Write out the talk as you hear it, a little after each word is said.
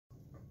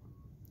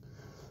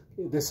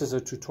This is a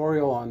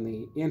tutorial on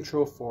the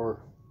intro for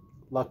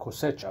La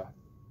Cosecha,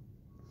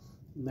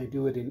 and they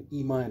do it in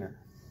E minor.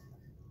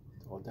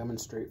 So I'll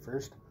demonstrate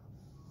first.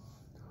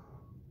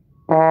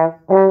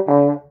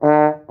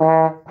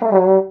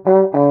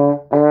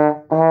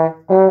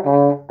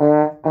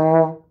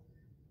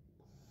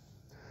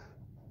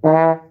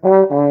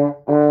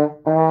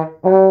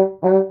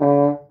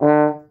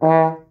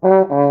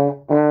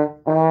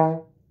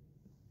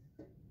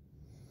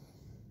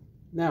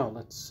 Now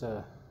let's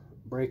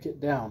break it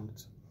down.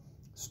 Let's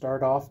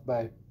start off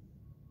by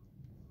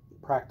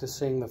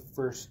practicing the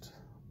first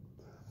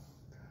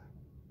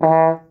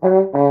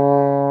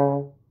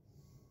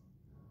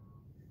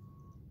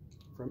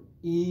from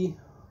E,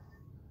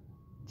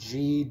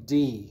 G,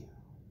 D.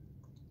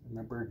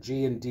 Remember,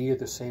 G and D are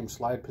the same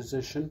slide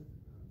position,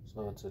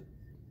 so it's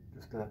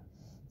just a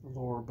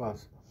lower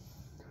buzz.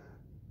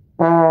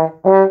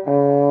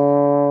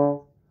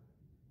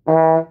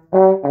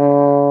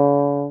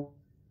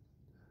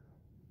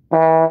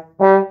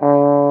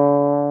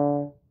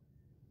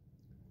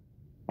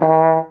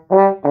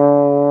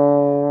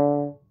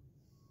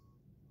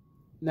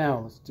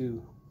 Now let's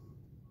do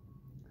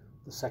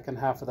the second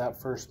half of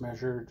that first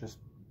measure, just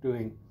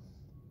doing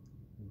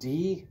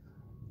D,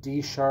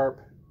 D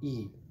sharp,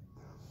 E.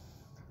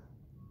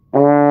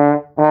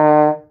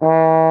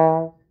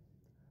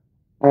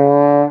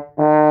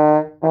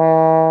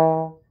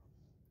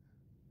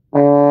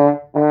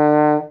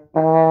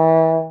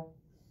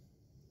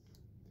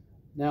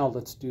 Now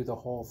let's do the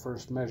whole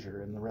first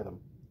measure in the rhythm.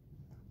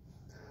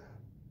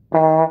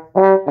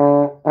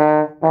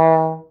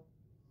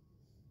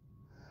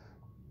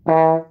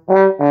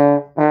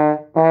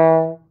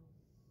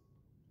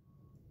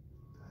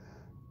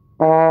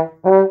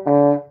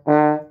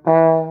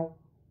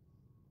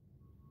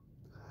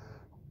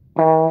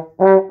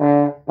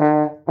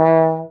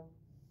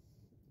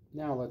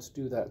 Now let's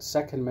do that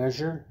second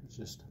measure. It's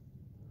just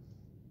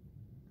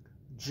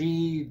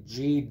G,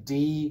 G,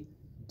 D,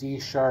 D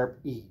sharp,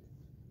 E.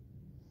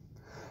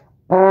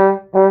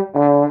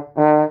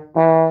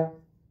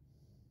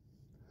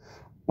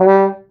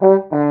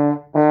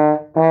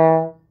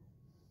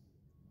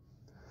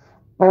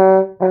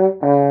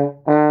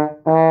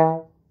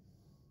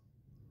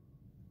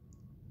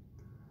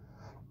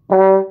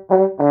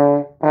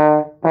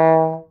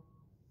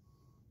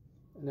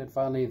 And then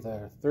finally,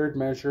 the third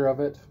measure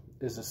of it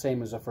is the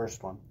same as the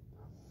first one.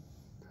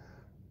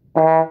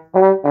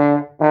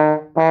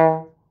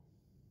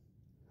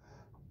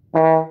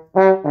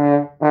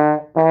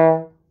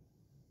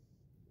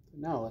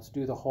 Now let's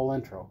do the whole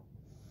intro.